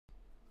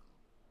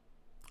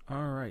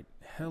Alright,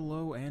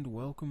 hello and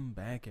welcome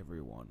back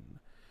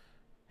everyone.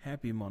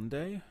 Happy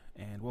Monday,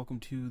 and welcome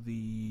to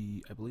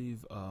the, I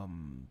believe,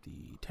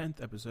 the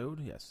 10th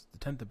episode, yes, the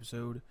 10th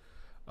episode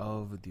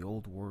of The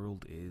Old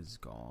World Is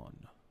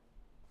Gone.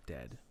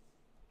 Dead.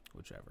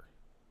 Whichever.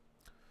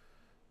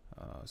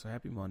 So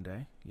happy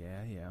Monday,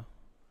 yeah.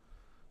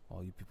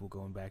 All you people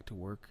going back to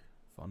work,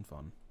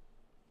 fun.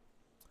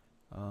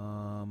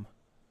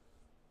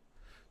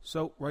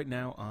 So, right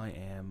now I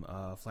am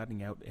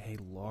flattening out a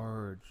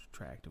large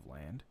tract of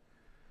land.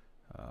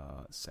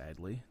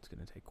 Sadly, it's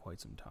going to take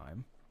quite some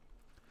time.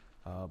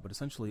 But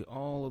essentially,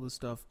 all of the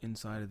stuff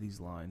inside of these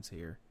lines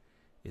here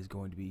is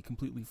going to be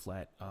completely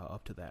flat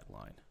up to that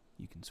line.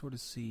 You can sort of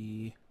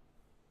see,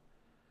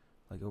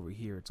 like over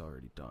here, it's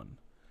already done.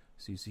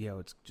 So you see how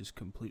it's just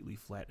completely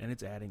flat, and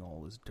it's adding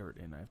all this dirt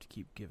in. I have to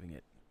keep giving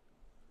it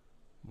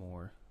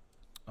more.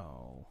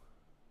 Oh.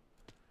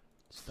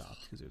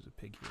 Stopped, because there's a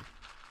pig here.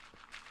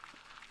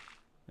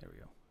 There we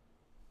go.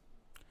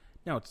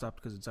 Now it stopped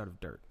because it's out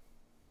of dirt.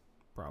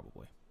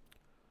 Probably.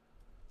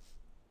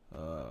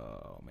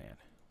 Oh, man.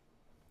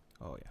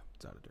 Oh, yeah,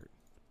 it's out of dirt.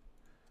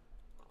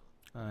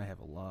 I have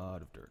a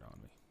lot of dirt on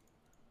me.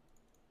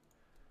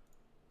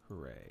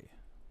 Hooray.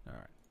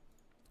 Alright.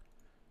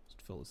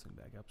 Let's fill this thing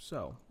back up.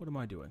 So, what am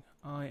I doing?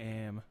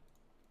 I'm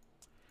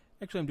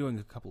doing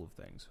a couple of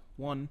things.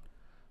 One,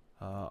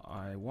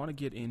 I want to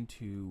get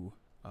into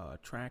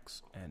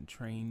tracks and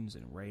trains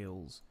and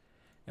rails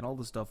and all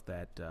the stuff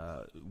that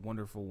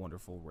wonderful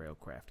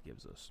Railcraft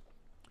gives us.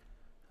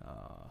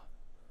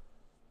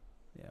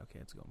 Yeah, okay,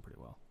 it's going pretty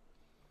well.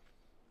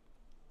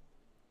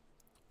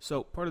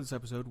 So, part of this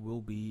episode will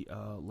be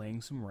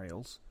laying some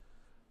rails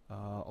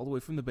all the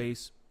way from the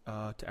base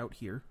to out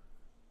here.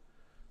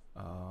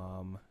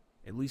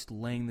 At least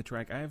laying the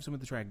track. I have some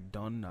of the track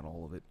done, not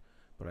all of it,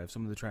 but I have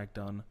some of the track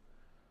done.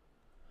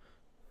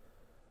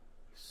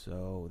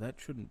 So, that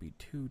shouldn't be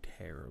too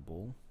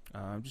terrible.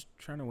 I'm just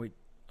trying to wait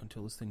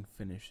until this thing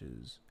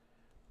finishes,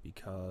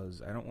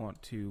 because I don't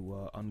want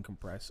to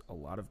uncompress a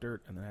lot of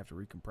dirt and then have to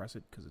recompress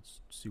it, because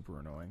it's super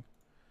annoying.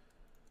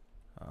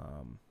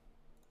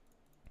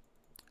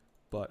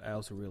 But I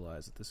also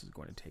realize that this is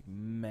going to take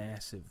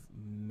massive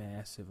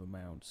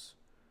amounts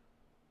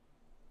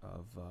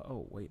of...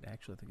 oh, wait,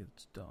 actually I think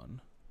it's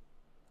done.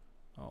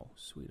 Oh,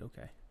 sweet,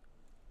 okay.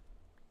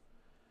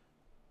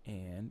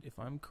 And if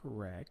I'm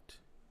correct,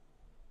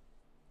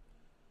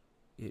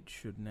 it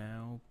should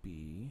now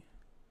be...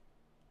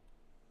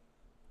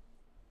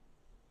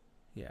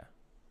 yeah.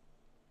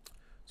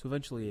 So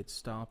eventually it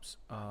stops,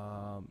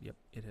 yep,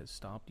 it has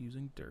stopped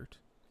using dirt,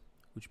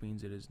 which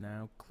means it is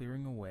now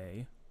clearing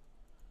away.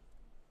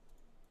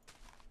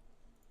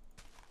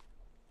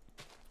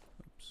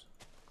 Oops.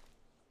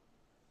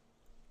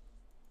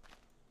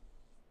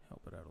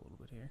 Help it out a little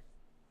bit here.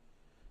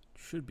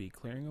 It should be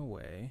clearing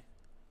away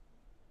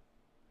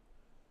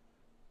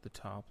the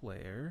top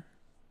layer.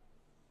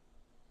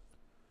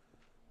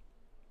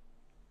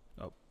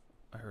 Oh,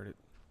 I heard it.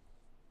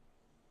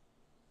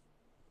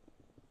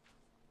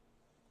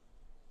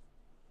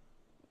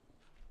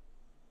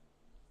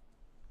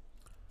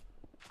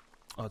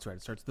 Oh, that's right.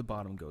 It starts at the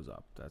bottom, goes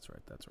up. That's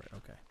right.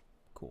 Okay,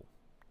 cool.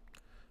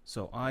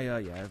 So yeah,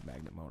 I have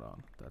magnet mode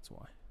on. That's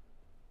why.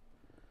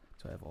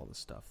 So I have all this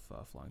stuff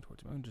flying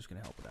towards me. I'm just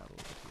gonna help it out a little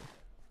bit here.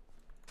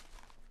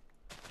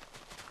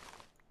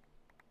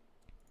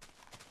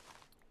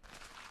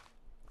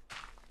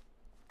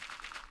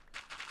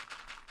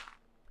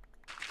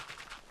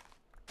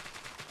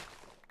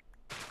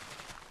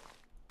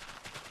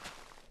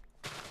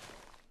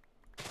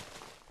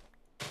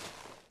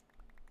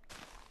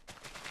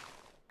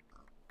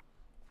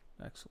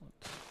 Excellent.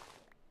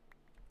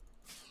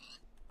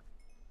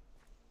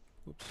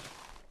 Whoops.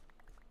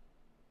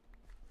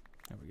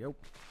 There we go.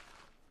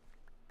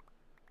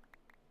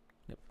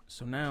 Yep.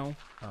 So now,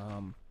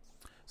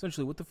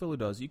 essentially, what the filler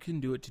does, you can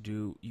do it to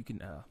do. You can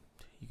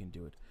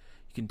do it.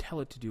 You can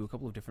tell it to do a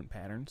couple of different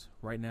patterns.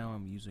 Right now,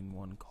 I'm using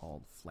one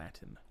called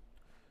flatten.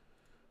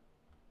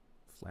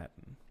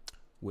 Flatten,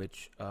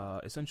 which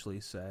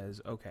essentially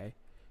says, okay,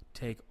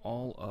 take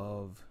all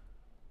of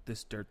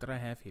this dirt that I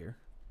have here,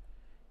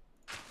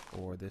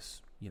 or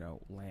this,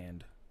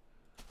 land,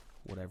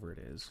 whatever it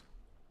is,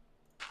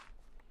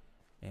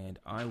 and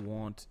I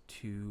want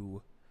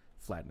to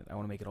flatten it. I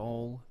want to make it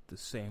all the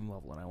same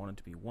level, and I want it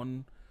to be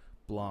one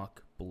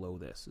block below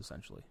this,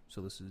 essentially.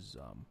 So this is,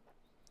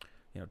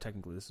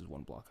 technically this is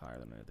one block higher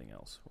than anything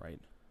else,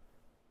 right?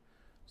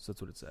 So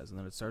that's what it says. And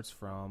then it starts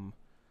from,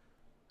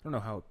 I don't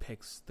know how it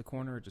picks the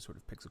corner, it just sort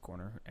of picks a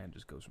corner and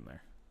just goes from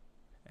there.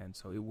 And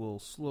so it will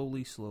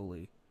slowly,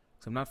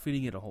 because I'm not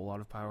feeding it a whole lot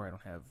of power. I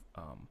don't have,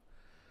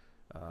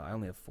 I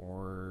only have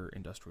 4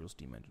 industrial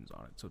steam engines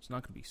on it, so it's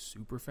not going to be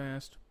super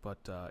fast,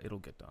 but it'll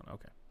get done.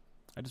 Okay.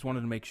 I just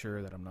wanted to make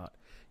sure that I'm not...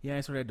 yeah,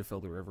 I sort of had to fill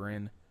the river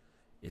in.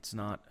 It's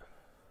not...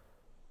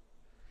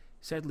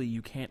 sadly,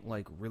 you can't,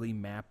 really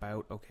map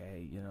out,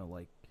 okay,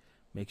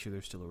 make sure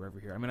there's still a river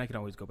here. I mean, I can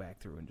always go back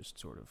through and just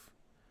sort of...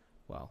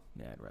 well,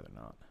 yeah, I'd rather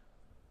not.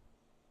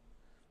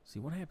 See,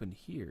 what happened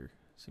here...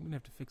 So I'm going to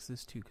have to fix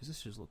this too, because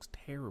this just looks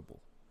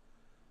terrible.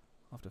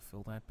 I'll have to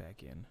fill that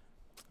back in.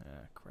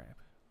 Ah, crap.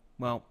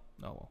 Well,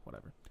 oh well,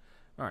 whatever.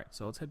 Alright,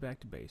 so let's head back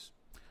to base.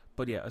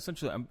 But yeah,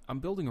 essentially, I'm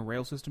building a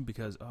rail system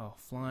because, oh,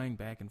 flying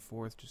back and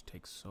forth just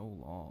takes so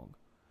long.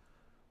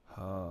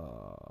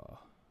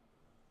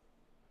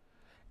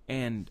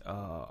 And,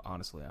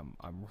 honestly,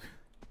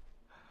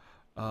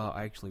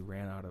 I actually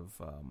ran out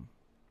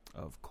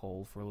of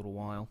coal for a little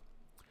while.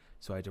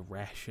 So I had to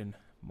ration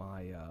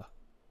my,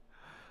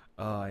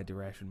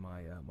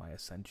 my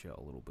Essentia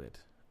a little bit.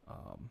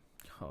 Oh,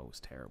 it was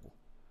terrible.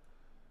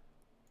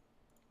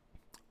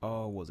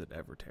 Oh, was it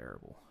ever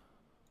terrible.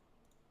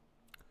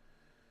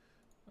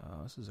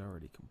 This is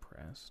already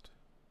compressed.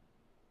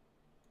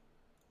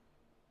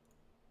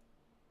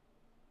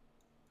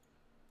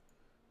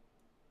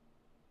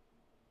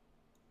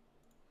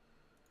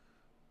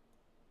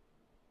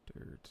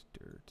 Dirt,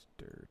 dirt,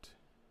 dirt.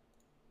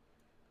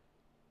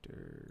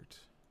 Dirt.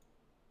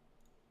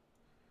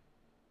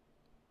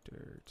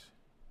 Dirt.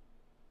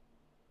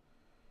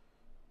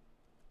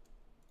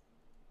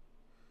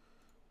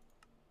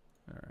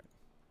 Alright.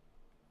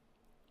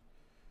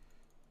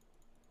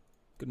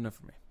 Good enough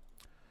for me.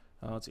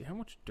 Let's see, how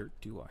much dirt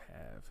do I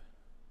have?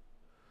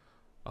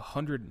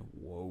 100.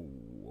 Whoa,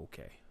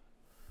 okay.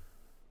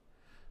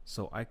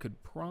 So I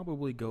could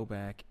probably go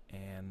back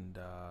and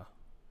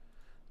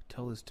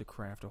tell this to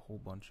craft a whole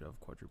bunch of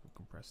quadruple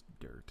compressed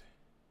dirt.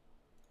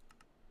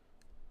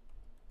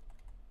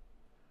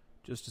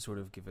 Just to sort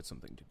of give it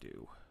something to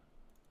do.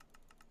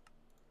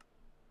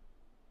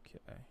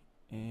 Okay.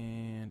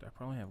 And I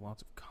probably have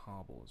lots of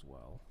cobble as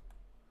well.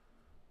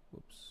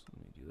 Whoops,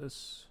 let me do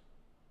this.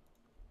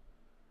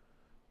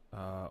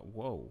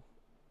 Whoa.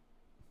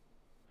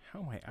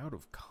 How am I out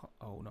of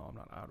oh, no, I'm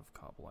not out of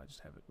cobble. I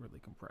just have it really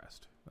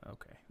compressed.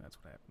 Okay, that's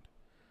what happened.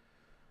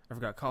 I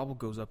forgot cobble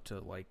goes up to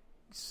like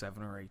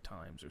 7 or 8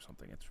 times or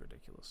something. It's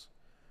ridiculous.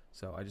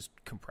 So I just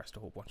compressed a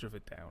whole bunch of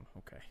it down.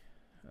 Okay.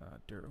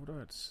 Dirt. What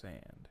about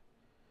sand?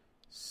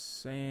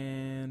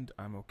 Sand,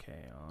 I'm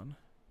okay on.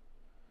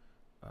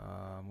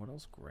 What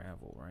else?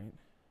 Gravel, right?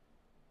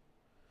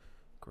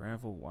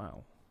 Gravel,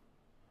 wow.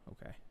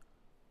 Okay.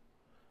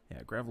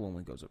 Yeah, gravel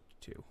only goes up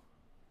to 2.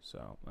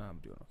 So, I'm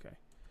doing okay.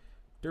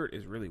 Dirt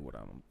is really what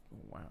I'm...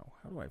 Wow,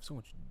 how do I have so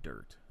much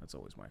dirt? That's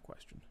always my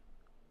question.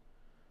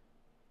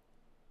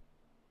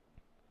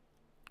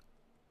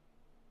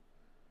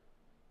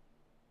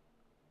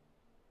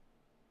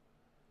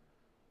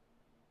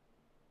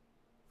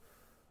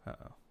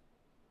 Uh-oh.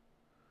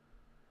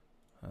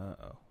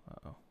 Uh-oh,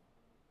 uh-oh.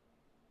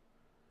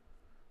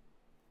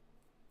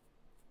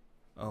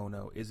 Oh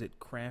no, is it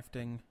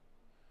crafting?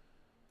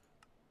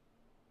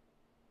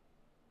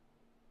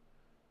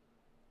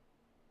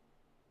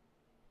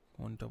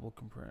 One triple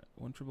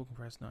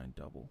compressed, 9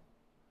 double.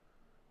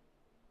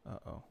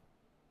 Uh-oh.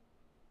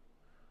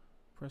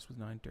 Compressed with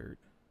 9 dirt.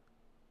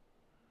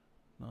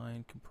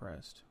 9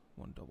 compressed,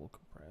 1 double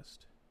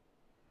compressed.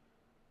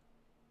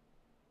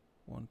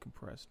 1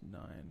 compressed,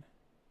 9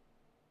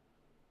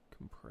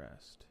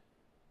 compressed.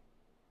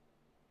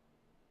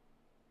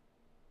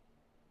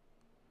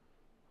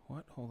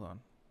 What? Hold on.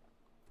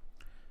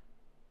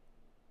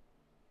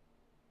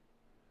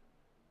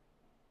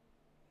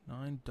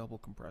 Nine double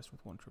compressed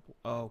with 1 triple.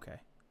 Oh, okay.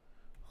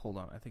 Hold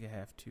on. I think I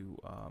have to,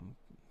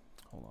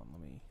 hold on.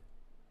 Let me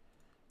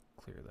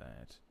clear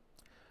that.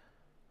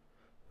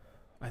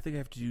 I think I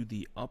have to do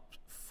the up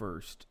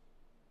first.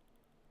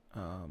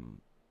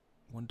 1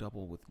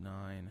 double with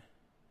 9.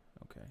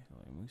 Okay.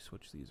 Let me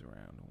switch these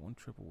around. 1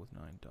 triple with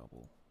 9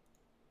 double.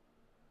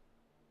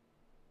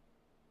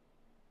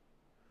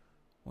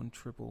 1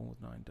 triple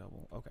with 9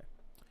 double. Okay.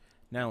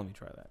 Now let me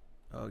try that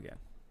again.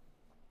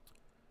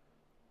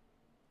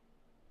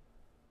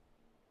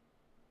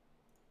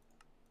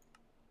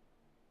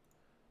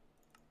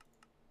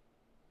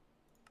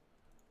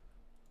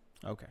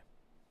 Okay.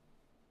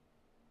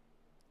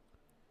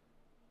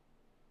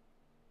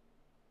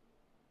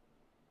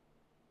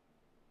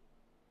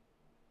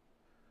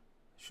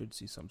 Should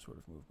see some sort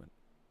of movement.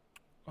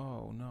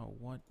 Oh no,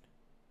 what?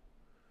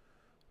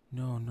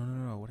 No, no,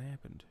 no, no, what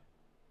happened?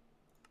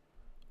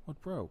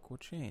 What broke?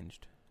 What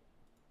changed?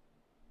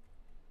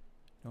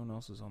 No one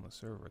else is on the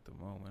server at the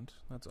moment.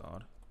 That's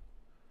odd.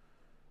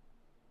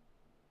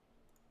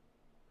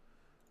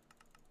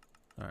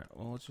 Alright,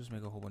 well let's just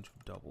make a whole bunch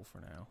of double for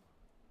now.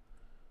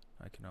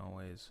 I can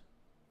always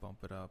bump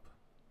it up.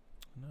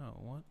 No,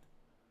 what?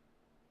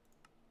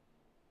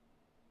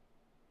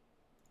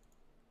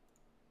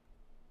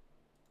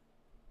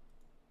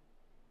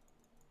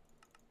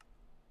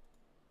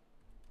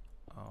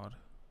 Odd.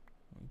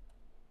 Let me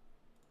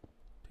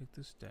take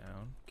this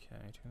down.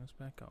 Okay, turn this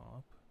back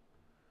up.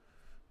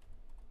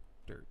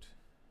 Dirt.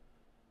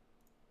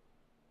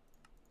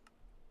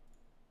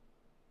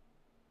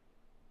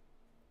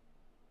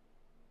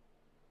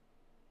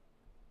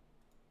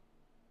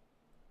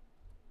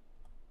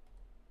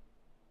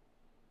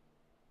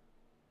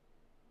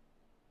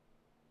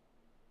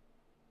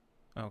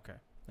 Okay,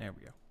 there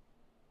we go.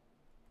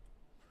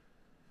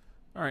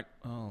 Alright,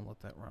 I'll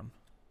let that run.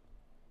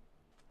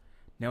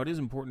 Now, it is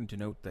important to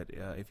note that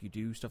if you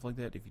do stuff like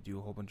that, if you do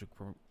a whole bunch of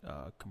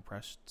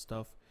compressed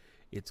stuff,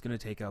 it's going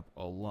to take up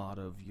a lot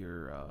of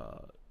your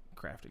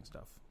crafting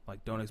stuff.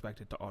 Like, don't expect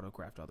it to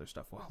auto-craft other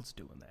stuff while it's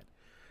doing that,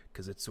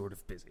 because it's sort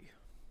of busy.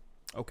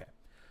 Okay.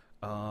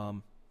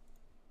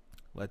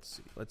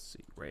 Let's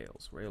see.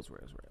 Rails.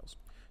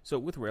 So,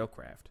 with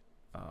Railcraft,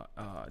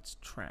 it's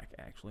track,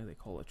 actually. They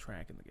call it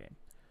track in the game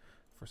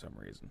for some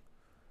reason.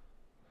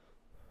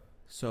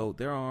 So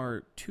there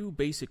are two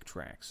basic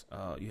tracks.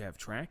 You have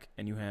track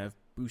and you have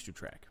booster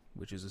track,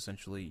 which is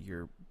essentially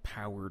your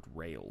powered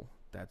rail.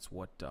 That's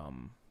what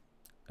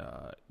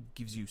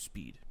gives you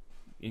speed,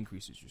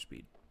 increases your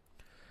speed.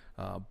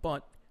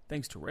 But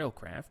thanks to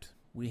Railcraft,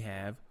 we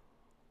have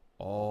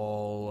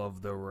all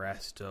of the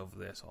rest of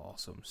this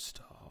awesome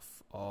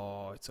stuff.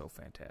 Oh, it's so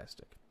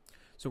fantastic.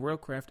 So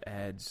Railcraft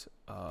adds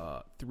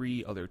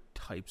 3 other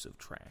types of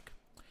track.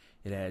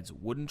 It adds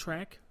wooden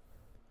track,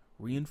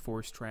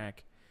 reinforced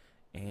track,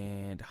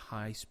 and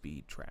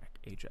high-speed track,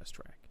 HS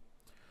track.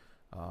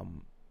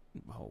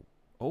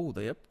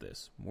 They upped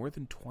this. More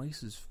than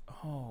twice as...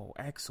 Oh,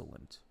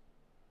 excellent.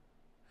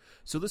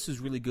 So this is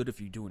really good if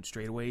you're doing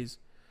straightaways,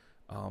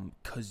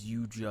 because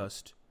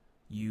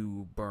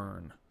you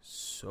burn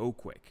so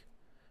quick.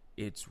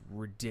 It's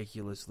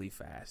ridiculously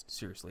fast.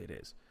 Seriously, it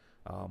is.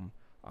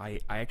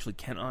 I actually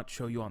cannot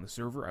show you on the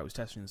server. I was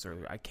testing this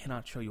earlier. I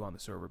cannot show you on the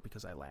server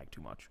because I lag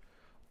too much.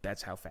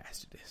 That's how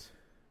fast it is.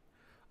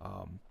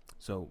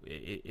 So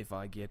if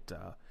I get...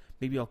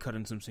 maybe I'll cut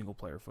in some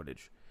single-player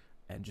footage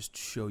and just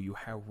show you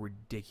how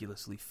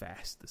ridiculously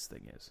fast this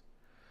thing is.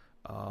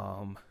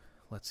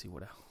 Let's see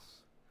what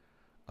else.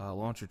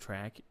 Launcher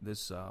track.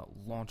 This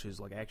launches,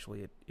 like,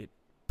 actually it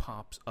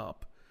pops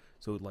up.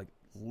 So it, like,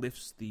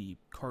 lifts the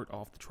cart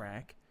off the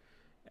track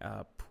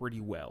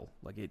pretty well.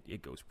 Like,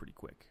 it goes pretty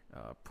quick.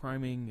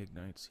 Priming,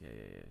 ignites, yeah.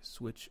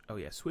 Switch. Oh,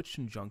 yeah, switch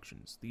and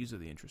junctions. These are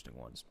the interesting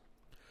ones.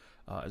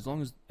 As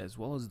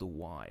well as the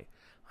Y.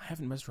 I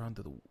haven't messed around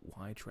with the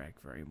Y track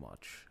very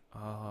much.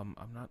 I'm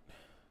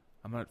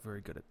not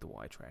very good at the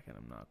Y track, and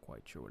I'm not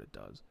quite sure what it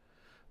does.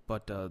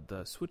 But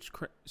the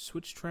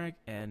switch track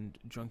and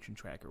junction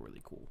track are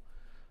really cool.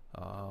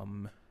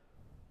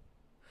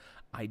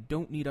 I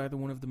don't need either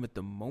one of them at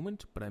the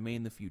moment, but I may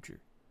in the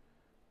future.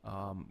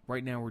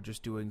 Right now we're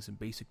just doing some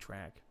basic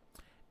track.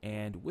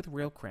 And with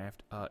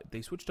Railcraft,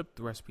 they switched up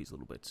the recipes a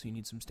little bit. So you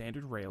need some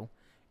standard rail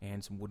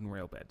and some wooden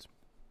rail beds.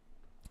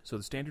 So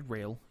the standard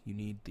rail, you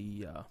need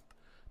the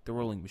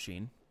rolling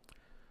machine.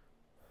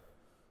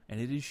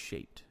 And it is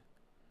shaped.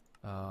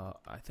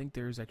 I think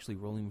there's actually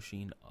rolling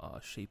machine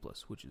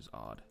shapeless, which is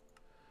odd.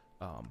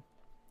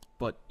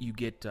 But you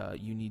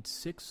need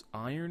 6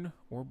 iron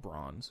or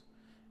bronze,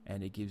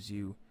 and it gives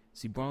you...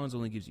 See, bronze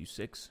only gives you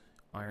 6,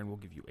 iron will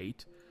give you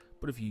 8,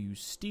 but if you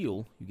use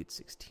steel, you get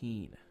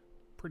 16.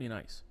 Pretty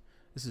nice.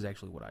 This is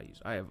actually what I use.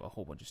 I have a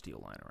whole bunch of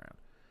steel lying around.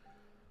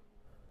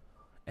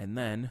 And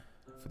then,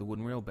 for the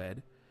wooden rail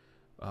bed,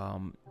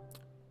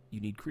 you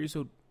need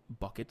creosote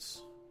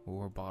buckets,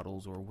 or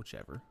bottles, or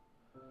whichever,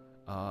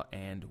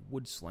 and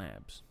wood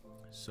slabs.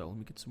 So, let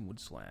me get some wood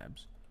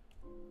slabs.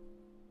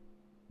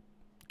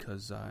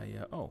 Because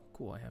oh,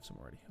 cool, I have some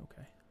already.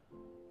 Okay.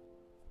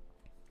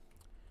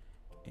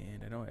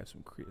 And I know I have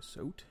some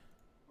creosote.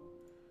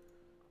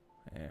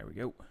 There we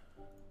go.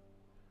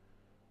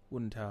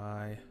 Wooden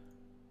tie.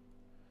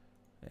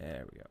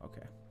 There we go,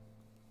 okay.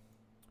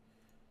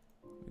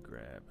 Let me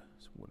grab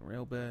some wooden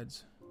rail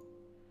beds.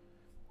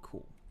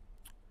 Cool.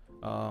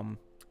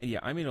 Yeah,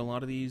 I made a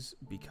lot of these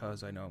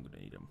because I know I'm going to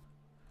need them.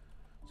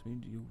 So we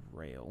need to do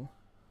rail.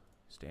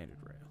 Standard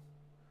rail.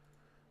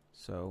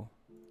 So,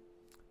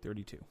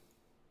 32.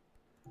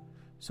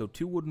 So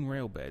 2 wooden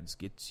rail beds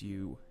gets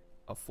you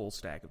a full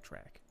stack of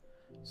track.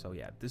 So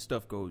yeah, this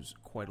stuff goes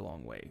quite a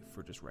long way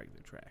for just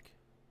regular track.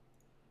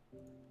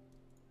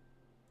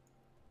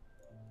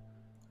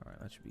 Alright,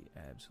 that should be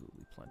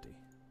absolutely plenty.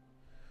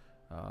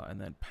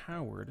 And then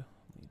powered,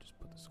 let me just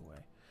put this away.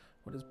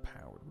 What is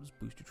powered? What does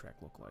booster track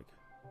look like?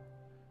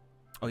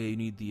 Oh yeah, you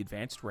need the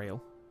advanced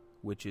rail,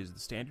 which is the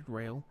standard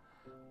rail,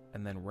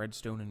 and then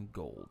redstone and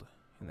gold.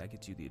 And that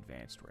gets you the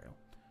advanced rail.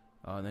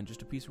 And then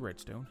just a piece of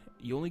redstone.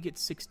 You only get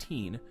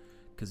 16,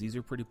 because these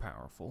are pretty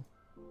powerful.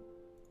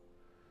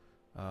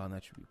 And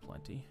that should be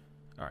plenty.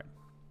 Alright.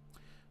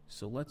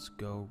 So let's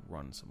go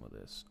run some of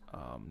this.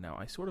 Now,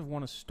 I sort of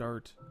want to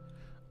start...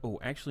 Oh,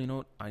 actually, you know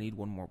what? I need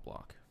 1 more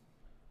block.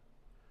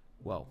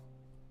 Well,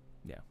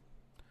 yeah.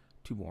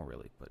 2 more,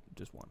 really, but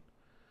just 1.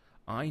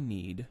 I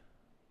need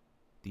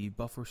the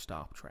buffer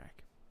stop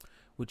track,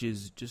 which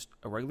is just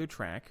a regular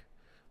track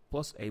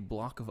plus a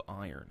block of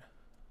iron.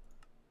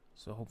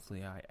 So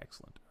hopefully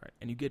excellent. All right,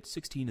 and you get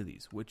 16 of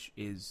these, which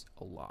is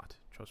a lot.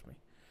 Trust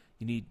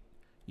me.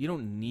 You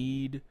don't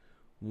need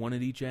 1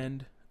 at each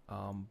end,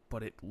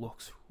 but it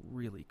looks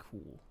really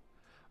cool.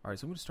 All right,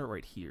 so I'm going to start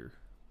right here.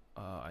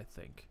 I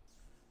think.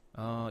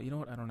 You know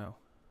what? I don't know.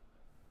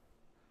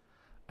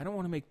 I don't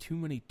want to make too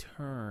many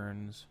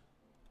turns.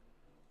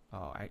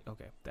 Oh,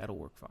 okay, that'll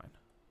work fine.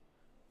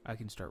 I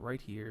can start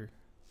right here.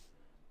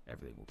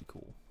 Everything will be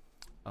cool.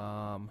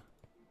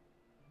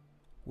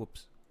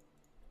 Whoops.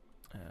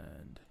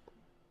 And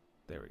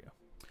there we go.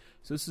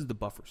 So this is the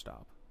buffer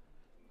stop.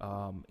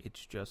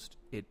 It's just,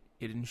 it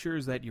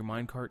ensures that your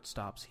minecart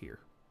stops here.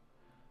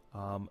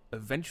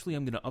 Eventually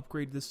I'm going to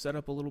upgrade this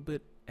setup a little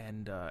bit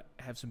and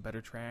have some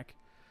better track.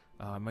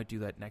 I might do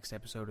that next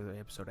episode or the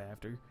episode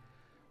after.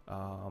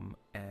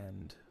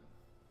 And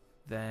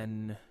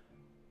then,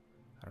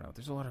 I don't know,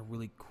 there's a lot of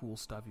really cool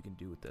stuff you can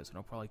do with this, and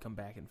I'll probably come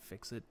back and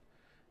fix it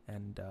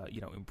and,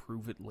 you know,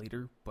 improve it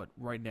later. But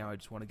right now I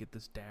just want to get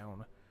this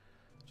down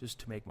just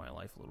to make my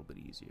life a little bit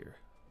easier.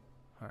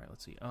 Alright,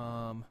 let's see. There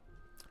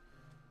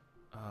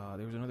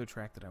was another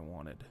track that I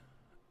wanted.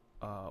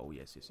 Oh,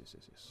 yes.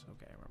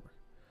 Okay, I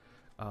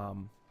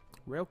remember.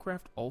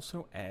 Railcraft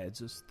also adds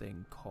this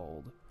thing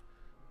called,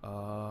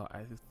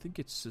 I think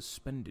it's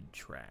suspended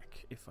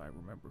track, if I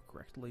remember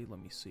correctly. Let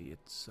me see.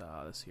 It's,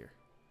 this here.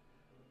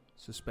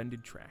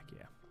 Suspended track,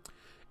 yeah.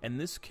 And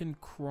this can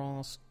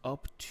cross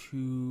up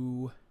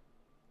to,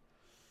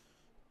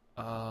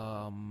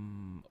 oh,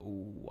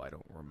 I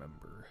don't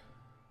remember.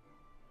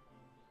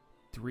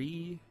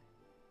 Three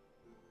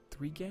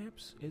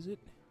gaps, is it?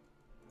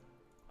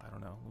 I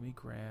don't know. Let me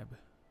grab...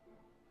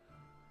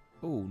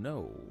 Oh,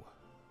 no.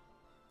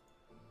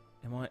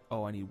 Am I...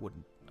 Oh, I need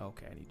wooden...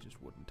 Okay, I need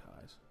just wooden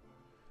ties.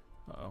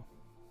 Uh-oh.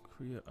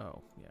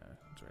 Oh, yeah,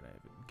 that's right, I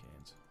have it in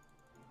cans.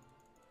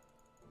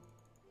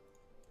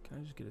 Can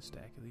I just get a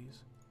stack of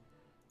these?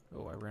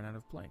 Oh, I ran out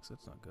of planks.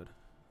 That's not good.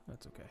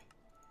 That's okay.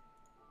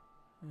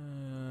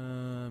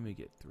 Let me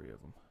get 3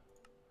 of them.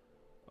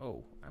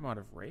 Oh, I'm out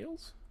of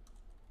rails?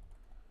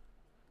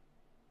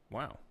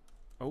 Wow.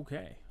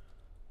 Okay.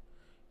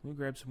 Let me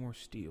grab some more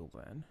steel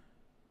then.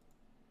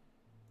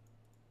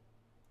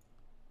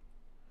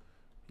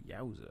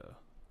 Yowza.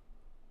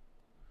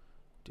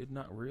 Did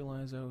not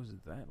realize I was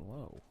that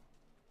low.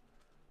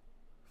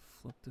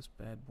 Flip this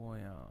bad boy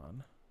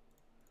on.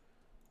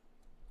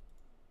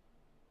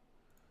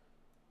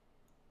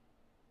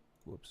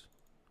 Whoops.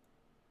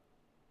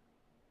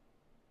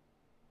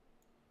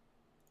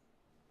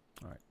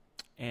 Alright.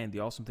 And the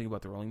awesome thing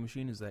about the rolling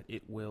machine is that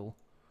it will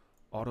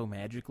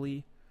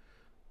auto-magically,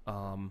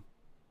 what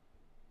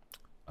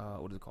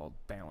is it called?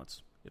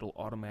 Balance. It'll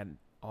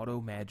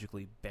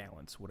auto-magically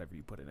balance whatever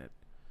you put in it.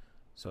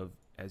 So,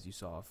 as you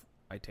saw, if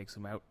I take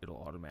some out,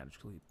 it'll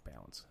automatically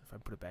balance. If I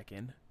put it back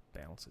in,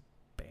 balance it.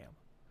 Bam.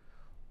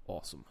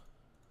 Awesome.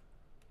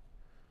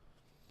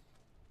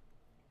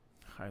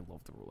 I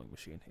love the rolling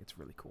machine. It's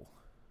really cool.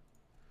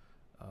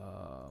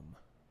 Alright.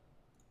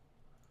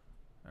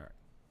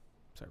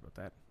 Sorry about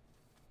that.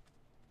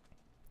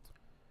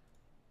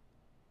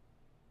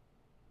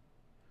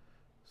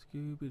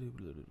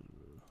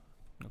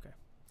 Okay.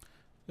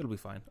 It'll be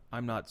fine.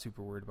 I'm not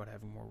super worried about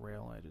having more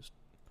rail. I just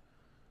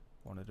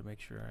wanted to make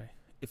sure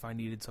if I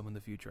needed some in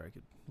the future, I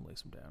could lay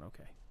some down.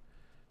 Okay.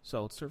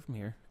 So let's start from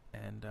here,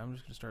 and I'm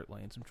just going to start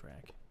laying some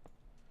track.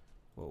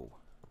 Whoa.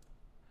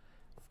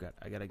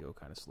 I gotta go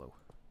kind of slow.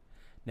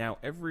 Now,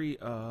 every,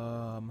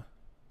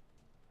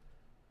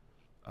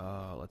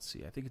 let's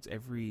see, I think it's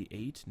every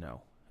 8?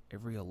 No,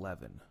 every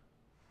 11.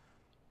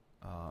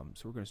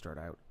 So we're going to start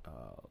out,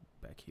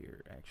 back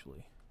here,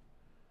 actually.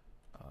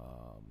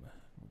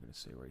 We're going to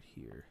say right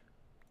here.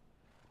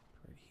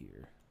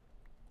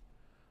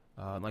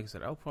 Like I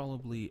said, I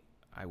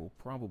will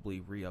probably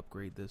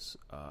re-upgrade this,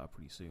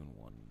 pretty soon.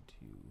 1,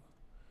 2,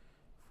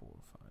 4,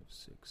 5,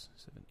 6,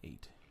 7,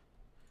 8,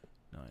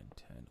 9,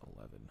 10,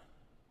 11.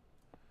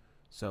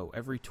 So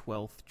every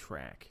 12th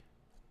track,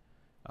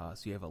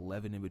 so you have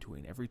 11 in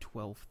between. Every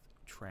 12th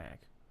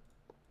track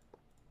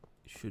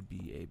should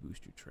be a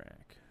booster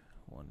track.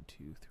 1,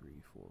 2,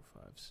 3, 4,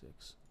 5,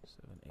 6,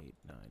 7, 8,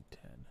 9,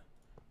 10,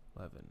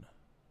 11,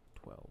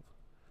 12,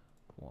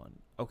 1.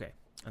 Okay,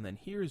 and then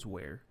here's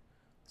where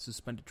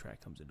suspended track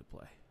comes into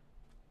play.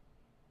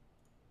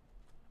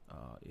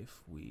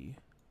 If we...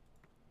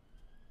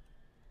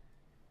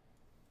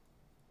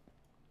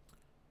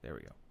 There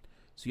we go.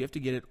 So you have to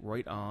get it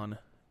right on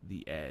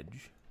the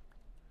edge.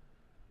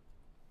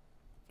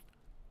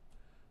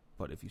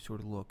 But if you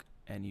sort of look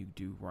and you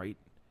do right,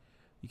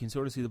 you can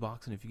sort of see the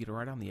box, and if you get it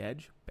right on the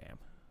edge, bam.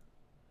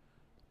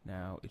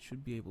 Now, it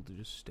should be able to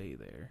just stay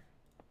there.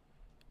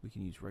 We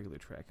can use regular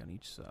track on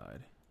each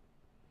side.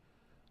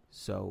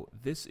 So,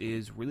 this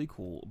is really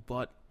cool,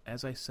 but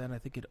as I said, I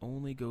think it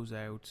only goes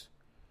out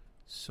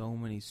so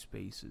many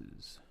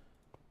spaces.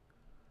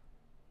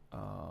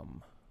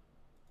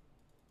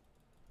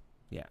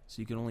 Yeah, so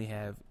you can only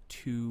have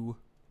 2,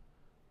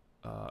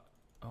 oh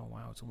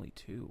wow, it's only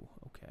 2,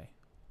 okay.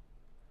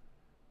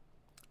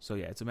 So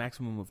yeah, it's a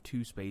maximum of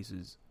 2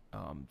 spaces,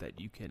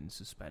 that you can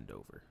suspend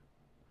over.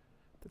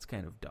 That's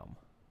kind of dumb.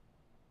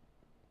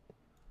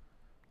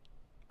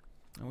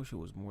 I wish it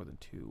was more than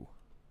 2.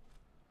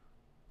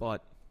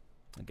 But,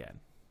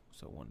 again,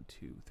 so 1,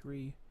 2,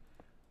 3,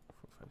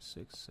 4, 5,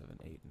 6, 7,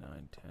 8,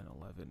 9, 10,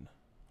 11,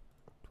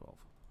 12.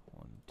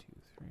 1, 2,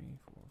 3,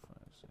 4, 5,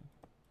 6,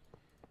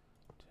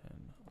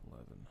 10,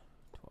 11,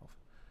 12.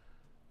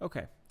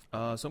 Okay,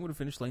 so I'm going to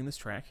finish laying this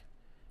track,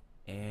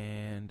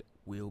 and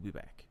we'll be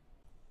back.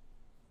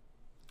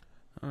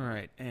 Alright.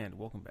 Alright, and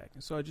welcome back.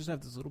 So I just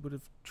have this little bit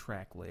of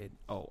track laid.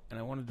 Oh, and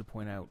I wanted to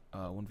point out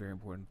one very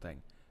important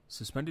thing.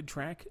 Suspended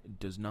track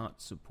does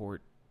not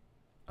support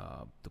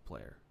the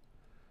player.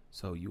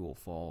 So you will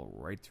fall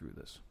right through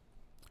this.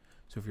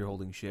 So if you're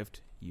holding shift,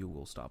 you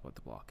will stop at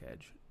the block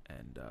edge,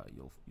 and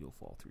you'll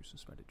fall through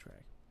suspended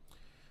track.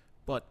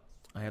 But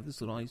I have this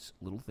nice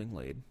little thing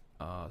laid.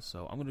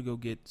 So I'm gonna go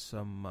get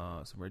some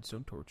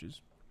redstone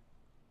torches.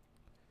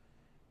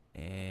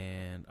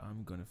 And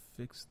I'm gonna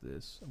fix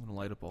this. I'm gonna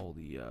light up all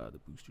the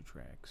booster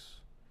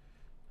tracks.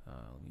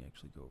 Let me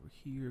actually go over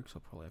here because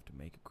I'll probably have to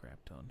make a crap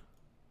ton.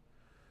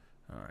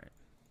 All right.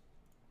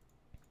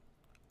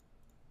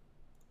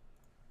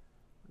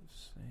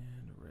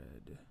 Sand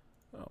red.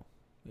 Oh,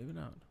 maybe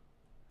not.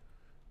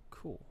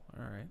 Cool.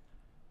 All right.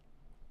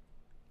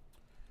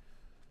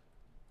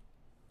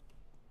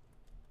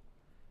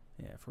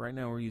 Yeah. For right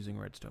now, we're using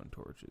redstone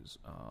torches.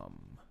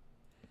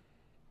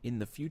 In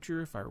the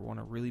future, if I want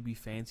to really be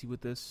fancy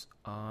with this,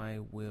 I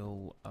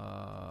will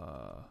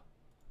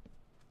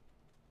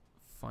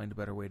find a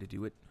better way to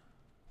do it.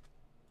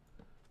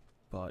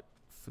 But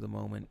for the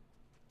moment,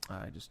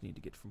 I just need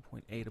to get from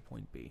point A to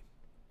point B.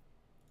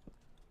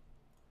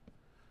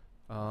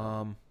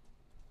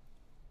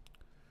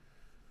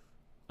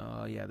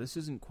 Yeah, this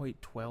isn't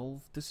quite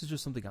 12. This is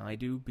just something I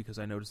do because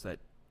I noticed that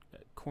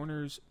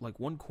corners, like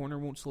one corner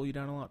won't slow you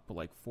down a lot, but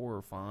like 4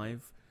 or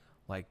 5,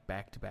 like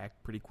back to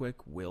back pretty quick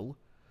will.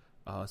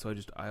 So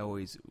I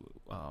always,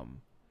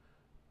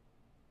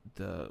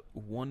 the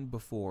 1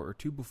 before, or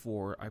 2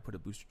 before, I put a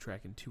booster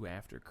track, and 2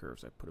 after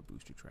curves, I put a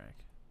booster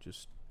track.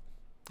 Just,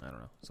 I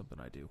don't know, something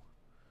I do.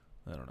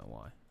 I don't know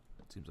why.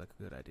 It seems like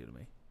a good idea to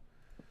me.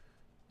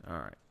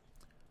 Alright.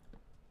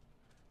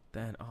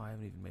 Then, I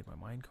haven't even made my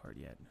minecart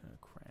yet. Oh,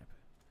 crap.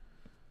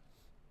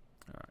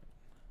 Alright.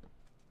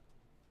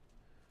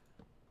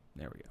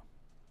 There we go.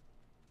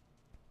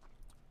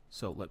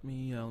 So, let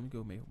me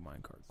go make a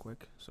minecart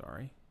quick.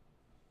 Sorry.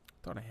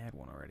 Thought I had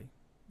one already.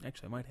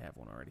 Actually, I might have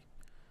one already.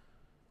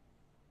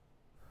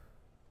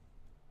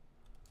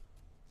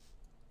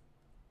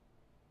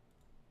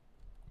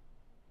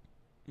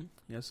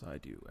 Yes, I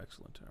do.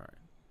 Excellent. Alright.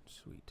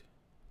 Sweet.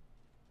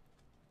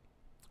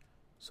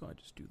 So I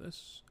just do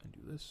this and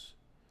do this.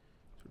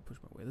 So push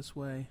my way this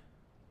way.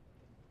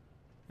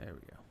 There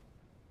we go.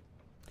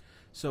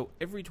 So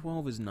every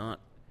 12 is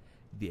not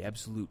the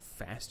absolute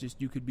fastest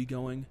you could be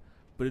going,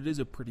 but it is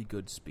a pretty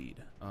good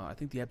speed. I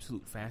think the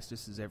absolute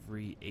fastest is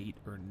every 8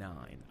 or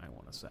 9, I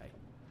want to say.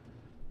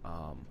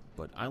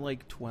 But I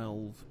like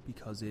 12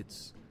 because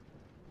it's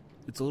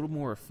a little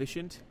more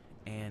efficient,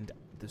 and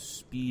the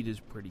speed is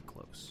pretty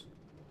close.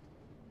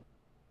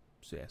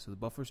 So yeah, so the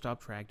buffer stop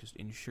track just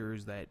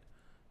ensures that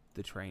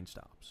the train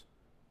stops.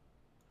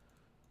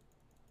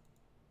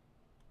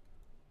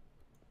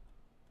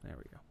 There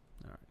we go.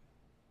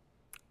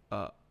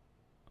 Alright.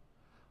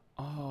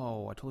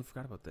 Oh, I totally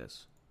forgot about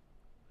this.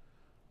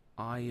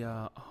 Oh,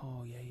 yeah.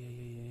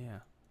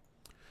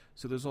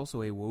 So there's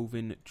also a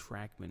woven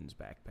Trackman's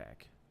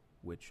backpack,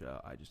 which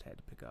I just had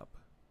to pick up.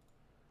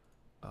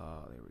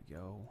 There we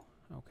go.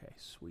 Okay,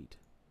 sweet.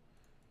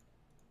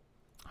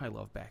 I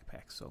love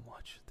backpacks so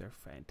much. They're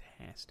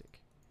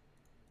fantastic.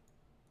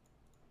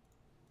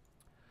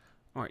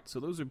 Alright, so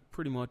those are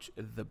pretty much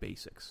the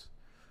basics.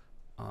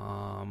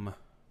 Yeah,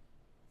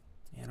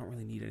 I don't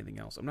really need anything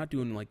else. I'm not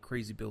doing like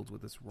crazy builds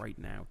with this right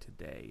now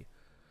today.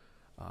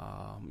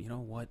 You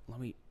know what?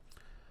 Let me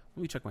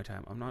check my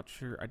time. I'm not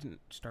sure. I didn't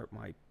start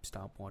my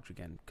stopwatch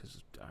again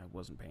because I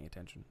wasn't paying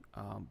attention.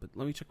 But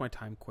let me check my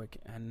time quick,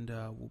 and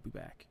we'll be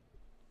back.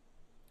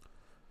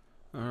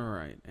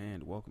 Alright,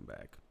 and welcome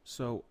back.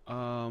 So,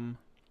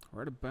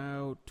 we're at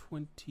about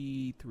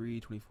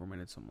 23, 24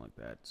 minutes, something like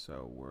that.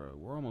 So,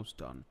 we're almost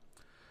done.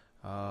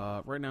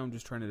 Right now I'm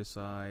just trying to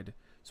decide.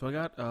 So I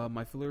got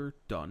my filler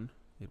done.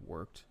 It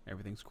worked.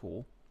 Everything's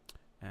cool.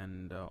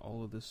 And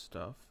all of this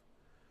stuff.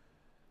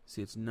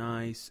 See, it's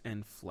nice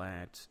and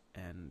flat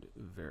and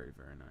very,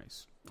 very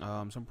nice. So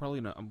I'm probably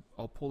gonna,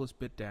 I'll pull this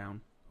bit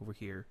down over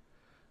here.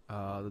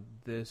 Actually,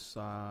 this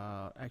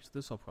I'll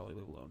probably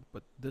leave alone.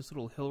 But this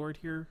little hill right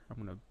here, I'm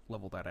gonna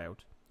level that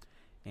out.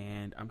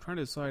 And I'm trying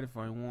to decide if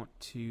I want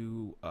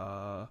to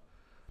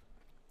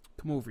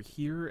come over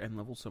here and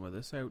level some of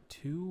this out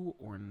too,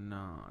 or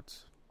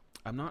not.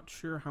 I'm not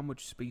sure how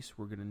much space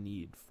we're gonna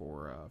need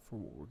for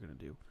what we're gonna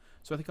do.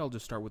 So I think I'll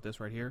just start with this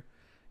right here,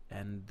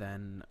 and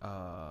then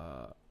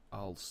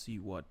I'll see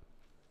what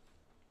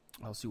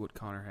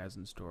Connor has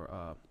in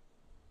store.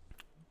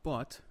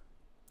 But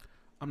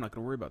I'm not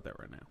gonna worry about that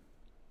right now.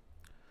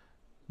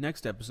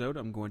 Next episode,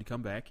 I'm going to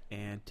come back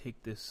and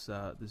take this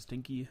this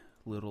stinky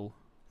little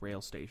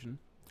rail station,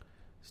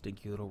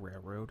 stinky little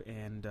railroad,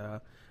 and I'm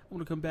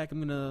gonna come back.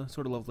 I'm gonna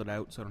sort of level it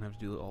out so I don't have to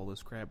do all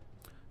this crap.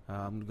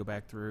 I'm gonna go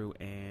back through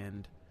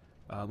and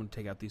I'm gonna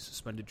take out these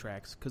suspended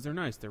tracks because they're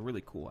nice. They're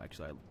really cool,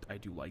 actually. I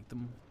do like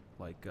them.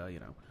 Like you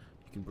know,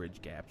 you can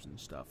bridge gaps and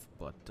stuff.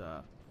 But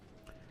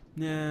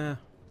nah,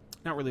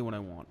 not really what I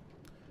want.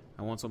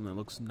 I want something that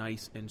looks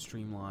nice and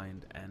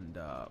streamlined and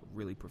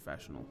really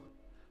professional.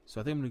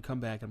 So I think I'm gonna come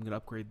back. I'm gonna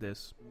upgrade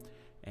this,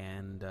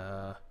 And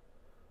I'm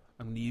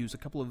going to use a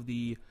couple of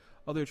the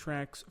other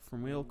tracks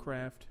from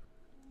Railcraft.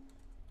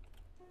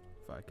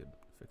 If I could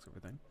fix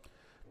everything.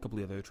 A couple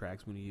of the other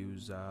tracks I'm going to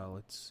use,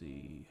 let's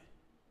see.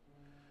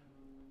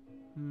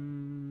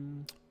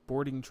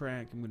 Boarding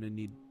track, I'm going to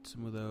need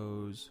some of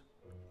those.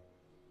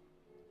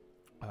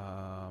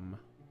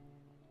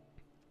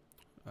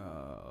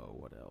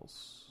 What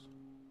else?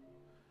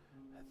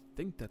 I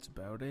think that's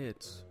about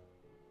it.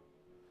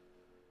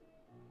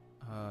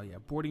 Yeah,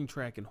 boarding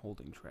track and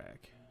holding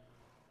track.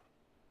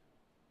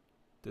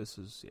 This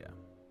is, yeah.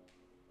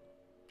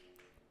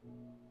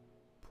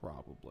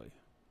 Probably.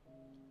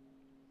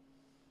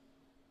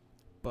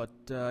 But,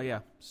 yeah,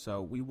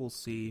 so we will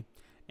see.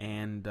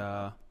 And,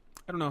 I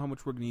don't know how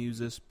much we're going to use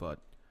this, but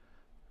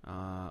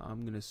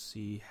I'm going to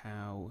see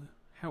how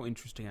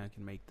interesting I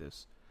can make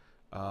this.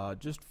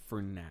 Just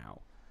for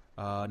now.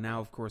 Now,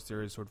 of course,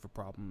 there is sort of a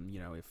problem, you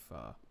know,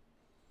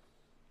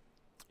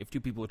 if two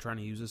people are trying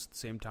to use this at the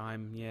same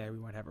time, yeah, we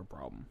might have a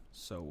problem.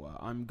 So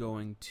I'm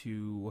going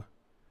to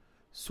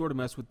sort of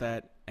mess with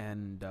that,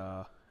 and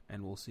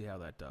we'll see how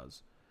that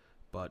does.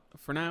 But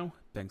for now,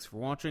 thanks for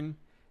watching,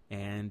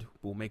 and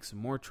we'll make some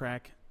more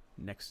track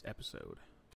next episode.